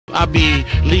I be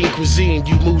lean cuisine,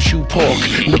 you mushu pork.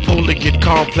 Napoleon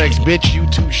complex, bitch, you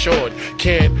too short.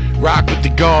 Can't rock with the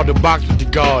guard or box with the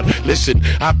guard. Listen,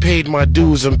 I paid my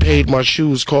dues and paid my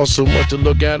shoes. Cost so much to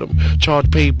look at them. Charge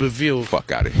pay-per-view.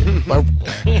 Fuck out of here.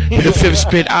 The fifth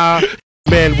spit,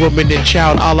 man, woman, and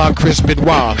child, a la Chris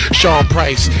Benoit. Sean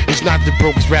Price is not the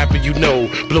brokest rapper you know.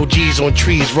 Blow G's on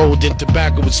trees, rolled in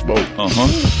tobacco with smoke.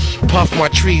 Puff my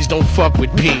trees, don't fuck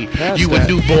with P. You a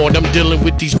newborn, I'm dealing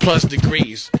with these plus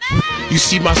degrees. You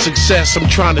see my success, I'm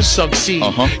trying to succeed.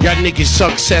 Y'all niggas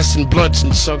success and blunts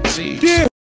and succeed.